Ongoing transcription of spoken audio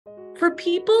For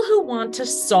people who want to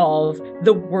solve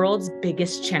the world's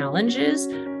biggest challenges,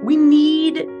 we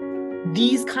need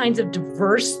these kinds of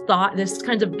diverse thought,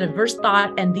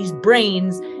 and these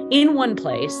brains in one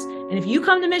place. And if you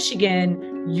come to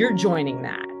Michigan, you're joining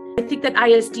that. I think that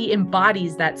ISD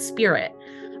embodies that spirit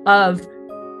of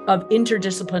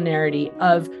interdisciplinarity,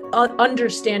 of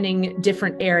understanding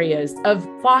different areas, of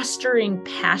fostering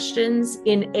passions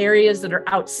in areas that are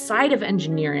outside of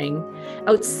engineering,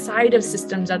 outside of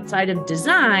systems, outside of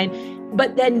design,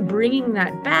 but then bringing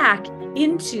that back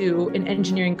into an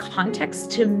engineering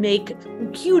context to make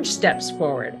huge steps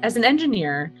forward. As an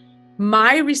engineer,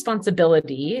 my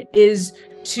responsibility is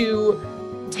to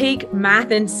take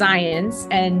math and science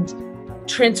and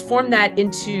transform that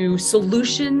into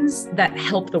solutions that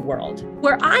help the world.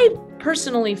 Where I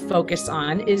personally focus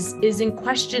on is in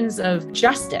questions of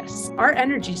justice. Our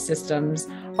energy systems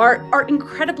are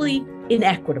incredibly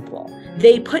inequitable.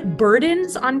 They put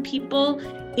burdens on people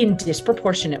in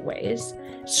disproportionate ways.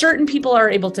 Certain people are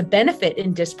able to benefit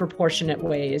in disproportionate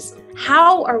ways.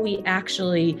 How are we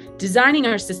actually designing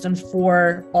our systems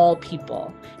for all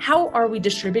people? How are we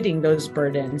distributing those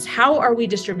burdens? How are we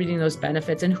distributing those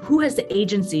benefits? And who has the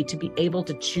agency to be able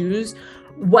to choose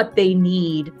what they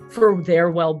need for their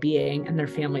well-being and their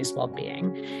family's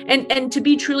well-being? And to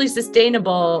be truly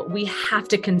sustainable, we have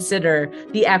to consider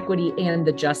the equity and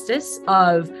the justice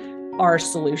of our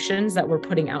solutions that we're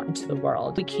putting out into the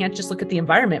world. We can't just look at the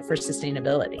environment for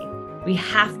sustainability. We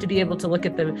have to be able to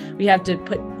we have to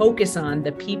put focus on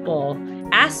the people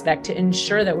aspect to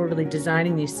ensure that we're really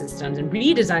designing these systems and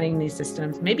redesigning these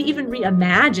systems, maybe even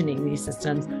reimagining these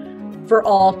systems for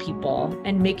all people,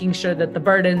 and making sure that the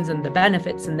burdens and the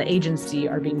benefits and the agency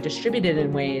are being distributed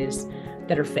in ways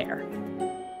that are fair.